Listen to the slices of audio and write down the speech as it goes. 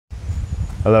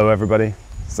Hello everybody,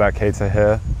 Zach Hater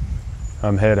here.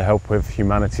 I'm here to help with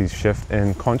humanity's shift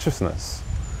in consciousness.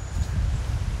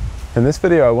 In this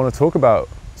video I want to talk about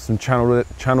some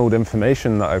channeled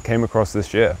information that I came across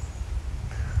this year.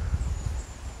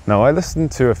 Now, I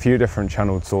listened to a few different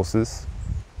channeled sources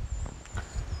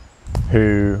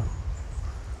who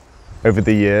over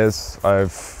the years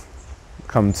I've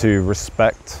come to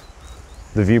respect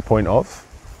the viewpoint of.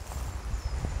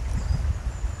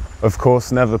 Of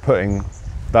course, never putting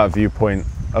that viewpoint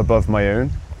above my own,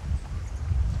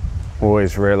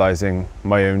 always realizing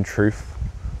my own truth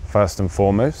first and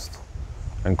foremost,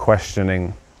 and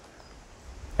questioning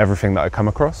everything that I come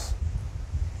across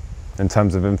in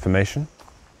terms of information.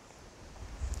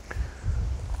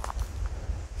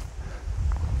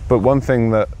 But one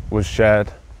thing that was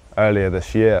shared earlier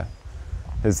this year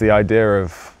is the idea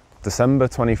of December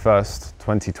 21st,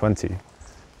 2020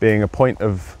 being a point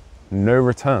of no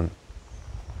return.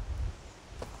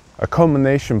 A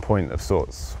culmination point of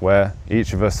sorts, where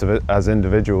each of us as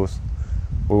individuals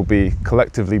will be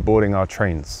collectively boarding our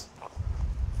trains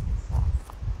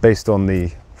based on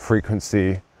the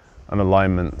frequency and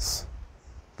alignments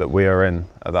that we are in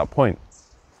at that point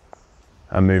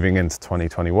and moving into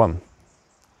 2021.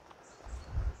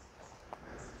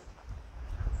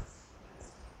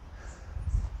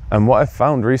 And what I've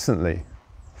found recently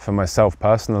for myself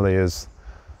personally is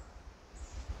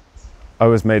I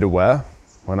was made aware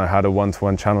when I had a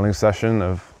one-to-one channeling session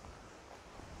of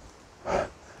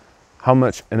how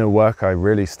much inner work I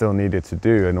really still needed to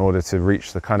do in order to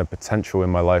reach the kind of potential in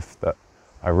my life that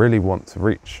I really want to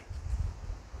reach.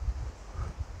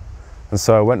 And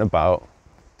so I went about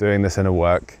doing this inner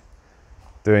work,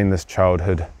 doing this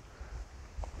childhood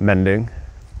mending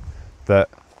that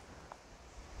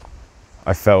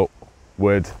I felt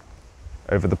would,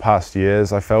 over the past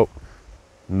years, I felt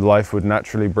life would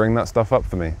naturally bring that stuff up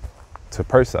for me to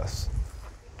process,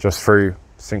 just through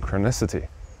synchronicity.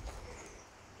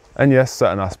 And yes,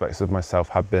 certain aspects of myself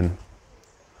have been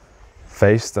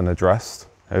faced and addressed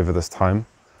over this time.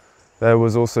 There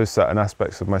was also certain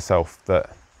aspects of myself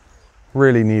that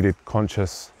really needed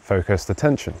conscious, focused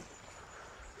attention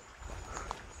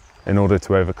in order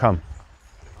to overcome.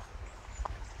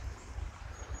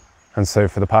 And so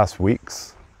for the past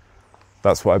weeks,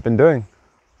 that's what I've been doing.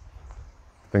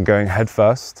 I've been going head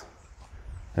first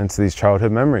into these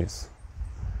childhood memories,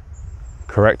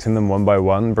 correcting them one by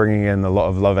one, bringing in a lot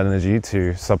of love energy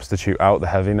to substitute out the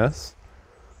heaviness,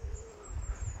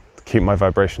 to keep my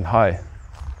vibration high.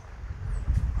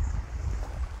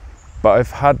 But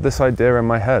I've had this idea in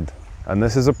my head, and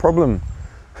this is a problem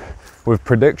with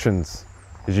predictions,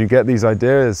 is you get these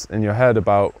ideas in your head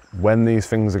about when these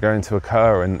things are going to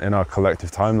occur in our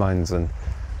collective timelines, and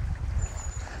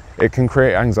it can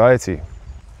create anxiety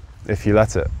if you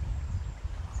let it.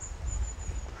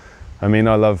 I mean,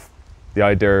 I love the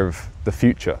idea of the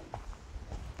future.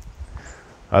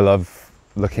 I love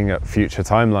looking at future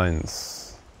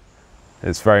timelines.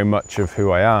 It's very much of who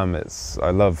I am.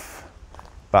 I love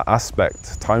that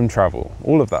aspect, time travel,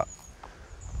 all of that.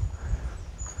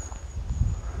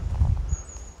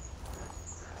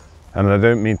 And I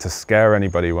don't mean to scare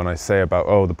anybody when I say about,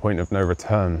 oh, the point of no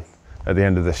return at the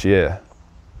end of this year.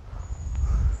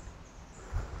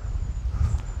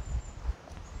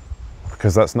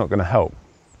 Because that's not going to help.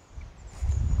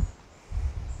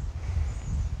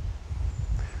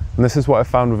 And this is what I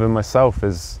found within myself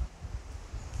is,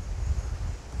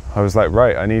 I was like,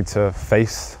 right, I need to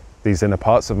face these inner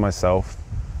parts of myself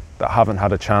that haven't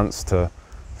had a chance to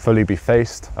fully be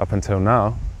faced up until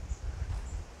now.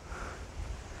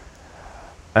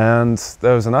 And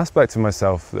there was an aspect of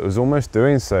myself that was almost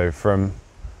doing so from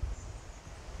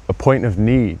a point of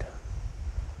need,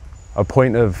 a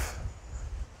point of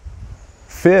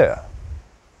fear.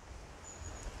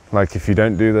 Like, if you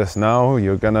don't do this now,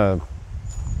 you're gonna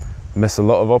miss a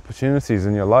lot of opportunities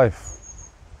in your life.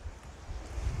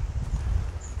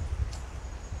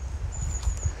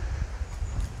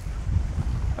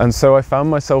 And so I found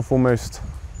myself almost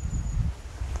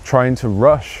trying to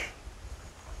rush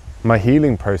my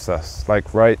healing process.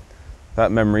 Like, right,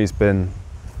 that memory's been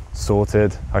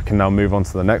sorted, I can now move on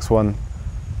to the next one,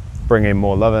 bring in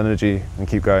more love energy and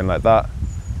keep going like that.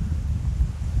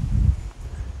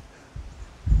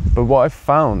 But what I've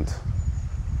found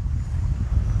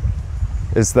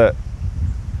is that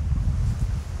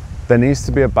there needs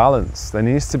to be a balance. There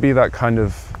needs to be that kind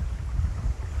of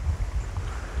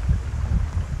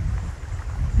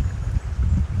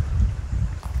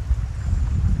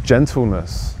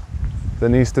gentleness that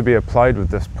needs to be applied with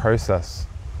this process.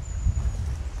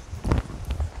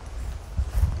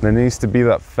 There needs to be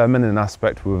that feminine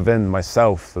aspect within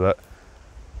myself that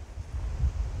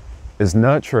is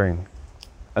nurturing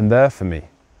and there for me.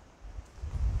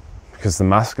 Because the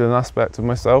masculine aspect of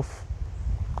myself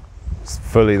is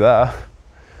fully there.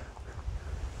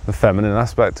 The feminine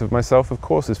aspect of myself, of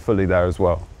course, is fully there as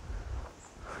well.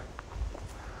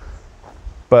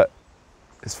 But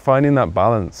it's finding that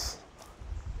balance.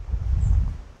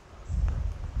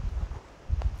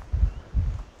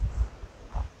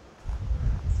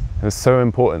 It's so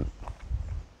important.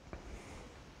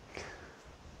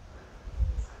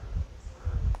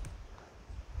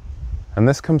 And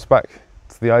this comes back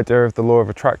to the idea of the law of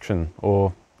attraction,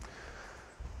 or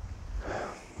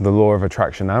the law of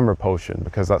attraction and repulsion,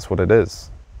 because that's what it is.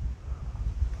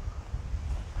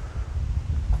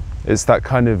 It's that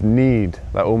kind of need,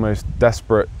 that almost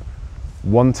desperate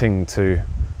wanting to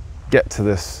get to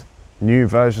this new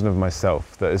version of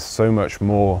myself that is so much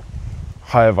more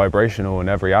higher vibrational in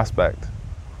every aspect,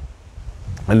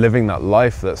 and living that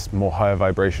life that's more higher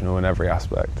vibrational in every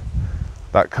aspect.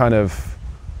 That kind of,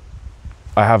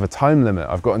 I have a time limit,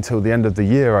 I've got until the end of the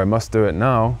year, I must do it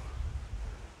now.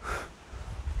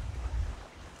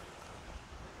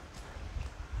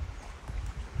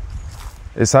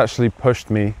 It's actually pushed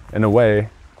me, in a way,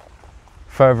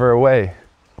 further away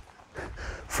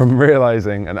from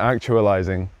realizing and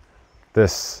actualizing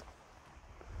this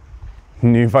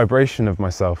new vibration of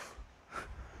myself.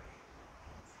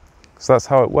 So that's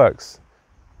how it works.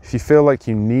 If you feel like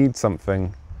you need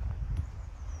something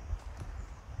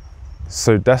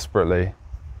so desperately,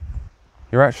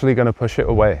 you're actually going to push it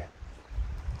away.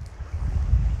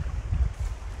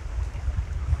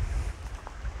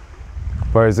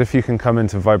 Whereas if you can come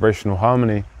into vibrational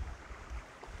harmony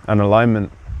and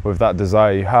alignment with that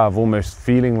desire you have, almost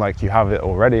feeling like you have it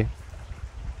already,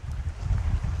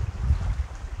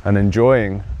 and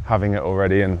enjoying having it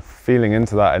already and feeling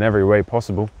into that in every way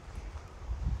possible,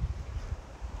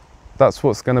 that's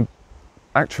what's going to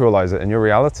actualize it in your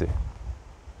reality.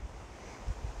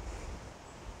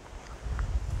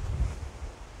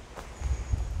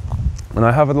 And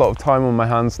I have a lot of time on my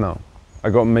hands now. I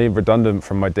got made redundant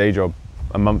from my day job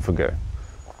a month ago.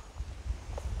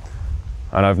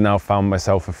 And I've now found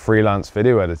myself a freelance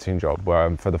video editing job where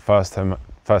I'm, for the first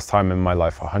time in my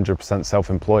life, 100%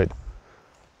 self-employed.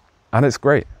 And it's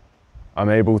great. I'm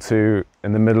able to,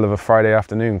 in the middle of a Friday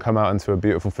afternoon, come out into a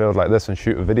beautiful field like this and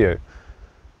shoot a video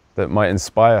that might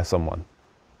inspire someone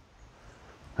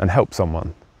and help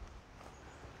someone.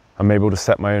 I'm able to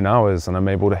set my own hours and I'm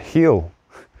able to heal.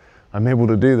 I'm able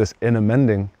to do this inner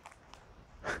mending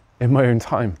in my own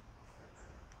time.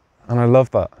 And I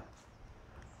love that.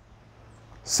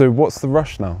 So what's the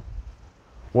rush now?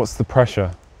 What's the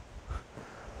pressure?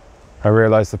 I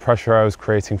realized the pressure I was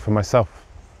creating for myself.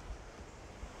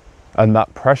 And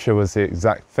that pressure was the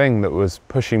exact thing that was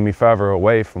pushing me further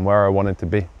away from where I wanted to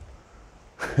be.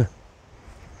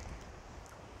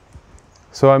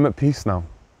 So I'm at peace now.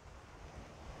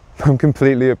 I'm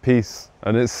completely at peace,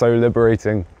 and it's so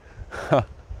liberating. It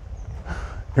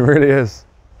really is.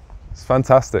 It's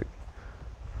fantastic.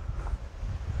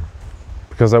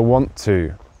 Because I want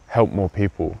to help more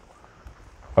people.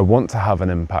 I want to have an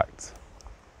impact.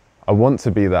 I want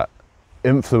to be that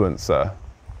influencer,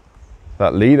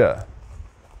 that leader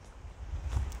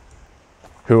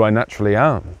who I naturally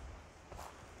am.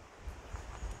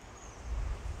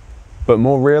 But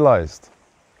more realized,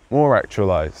 more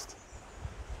actualized.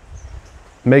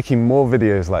 Making more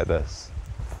videos like this.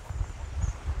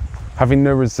 Having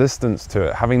no resistance to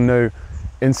it, having no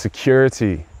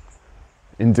insecurity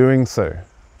in doing so.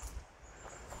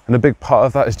 And a big part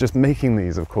of that is just making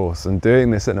these, of course, and doing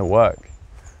this inner work.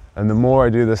 And the more I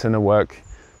do this inner work,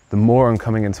 the more I'm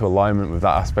coming into alignment with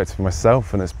that aspect of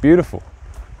myself, and it's beautiful.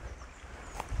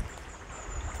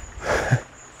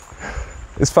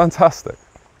 It's fantastic.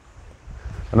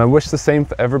 And I wish the same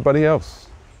for everybody else.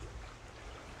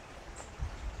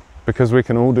 Because we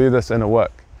can all do this inner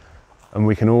work, and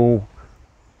we can all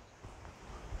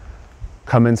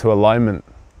come into alignment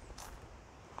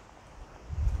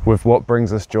with what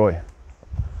brings us joy.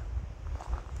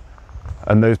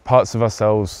 And those parts of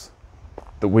ourselves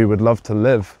that we would love to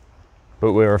live,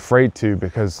 but we're afraid to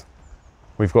because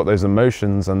we've got those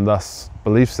emotions and thus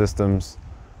belief systems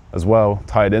as well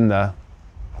tied in there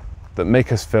that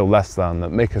make us feel less than,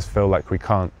 that make us feel like we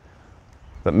can't,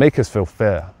 that make us feel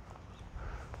fear.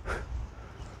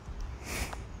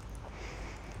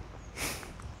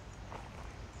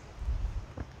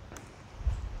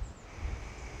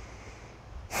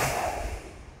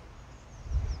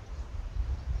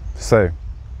 So,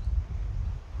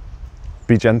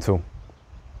 be gentle.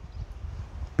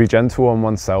 Be gentle on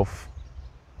oneself.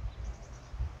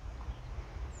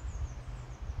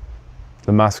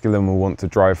 The masculine will want to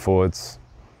drive forwards.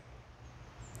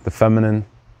 The feminine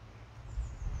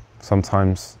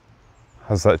sometimes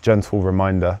has that gentle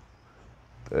reminder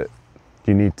that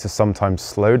you need to sometimes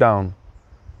slow down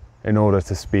in order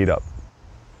to speed up.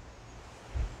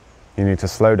 You need to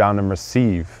slow down and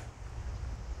receive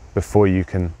before you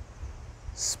can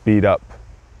speed up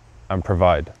and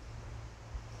provide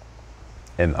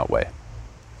in that way.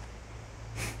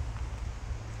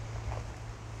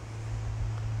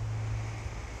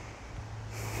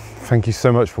 Thank you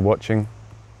so much for watching.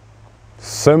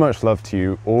 So much love to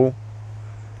you all.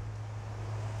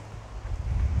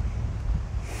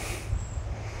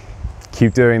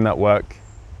 Keep doing that work.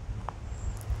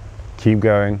 Keep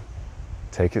going.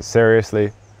 Take it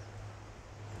seriously.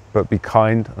 But be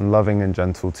kind and loving and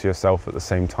gentle to yourself at the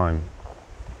same time.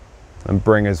 And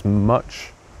bring as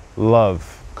much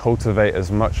love, cultivate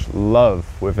as much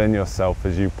love within yourself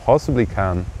as you possibly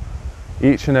can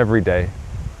each and every day.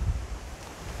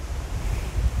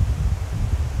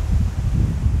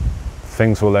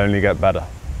 Things will only get better.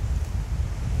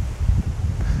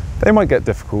 They might get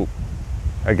difficult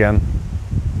again,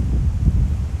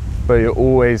 but you're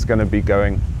always going to be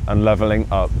going and leveling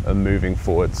up and moving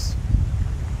forwards.